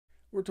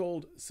We're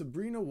told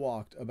Sabrina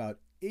walked about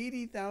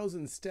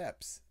 80,000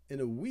 steps in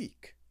a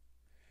week.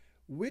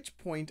 Which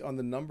point on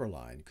the number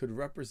line could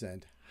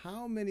represent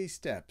how many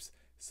steps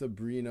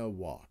Sabrina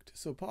walked?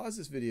 So pause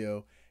this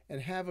video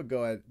and have a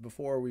go at it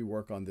before we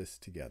work on this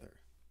together.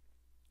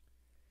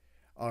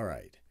 All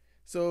right,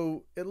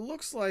 so it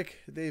looks like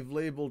they've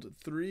labeled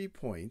 3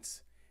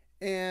 points,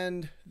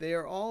 and they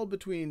are all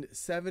between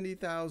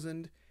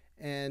 70,000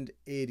 and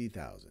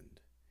 80,000.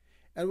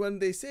 And when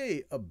they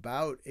say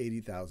about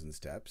 80,000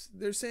 steps,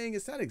 they're saying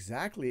it's not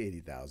exactly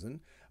 80,000,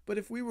 but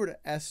if we were to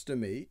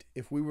estimate,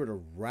 if we were to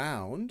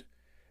round,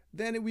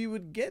 then we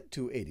would get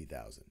to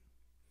 80,000.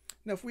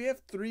 Now, if we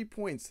have 3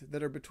 points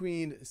that are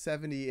between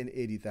 70 and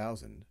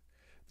 80,000,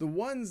 the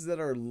ones that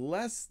are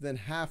less than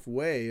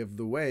halfway of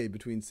the way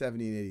between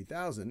 70 and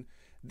 80,000,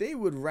 they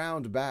would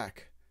round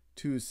back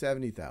to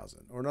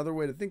 70,000. Or another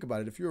way to think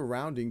about it, if you're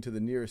rounding to the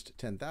nearest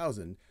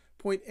 10,000,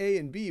 point A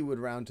and B would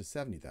round to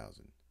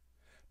 70,000.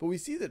 But we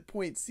see that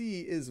point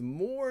C is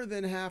more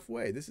than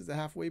halfway. This is the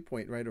halfway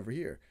point right over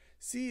here.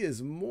 C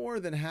is more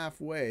than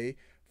halfway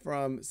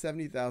from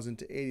 70,000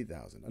 to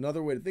 80,000.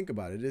 Another way to think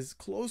about it is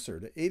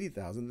closer to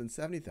 80,000 than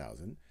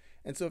 70,000.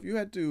 And so if you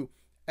had to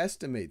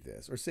estimate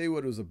this, or say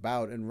what it was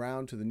about and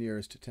round to the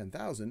nearest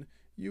 10,000,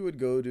 you would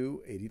go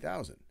to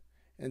 80,000.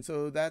 And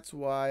so that's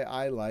why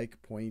I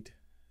like point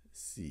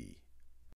C.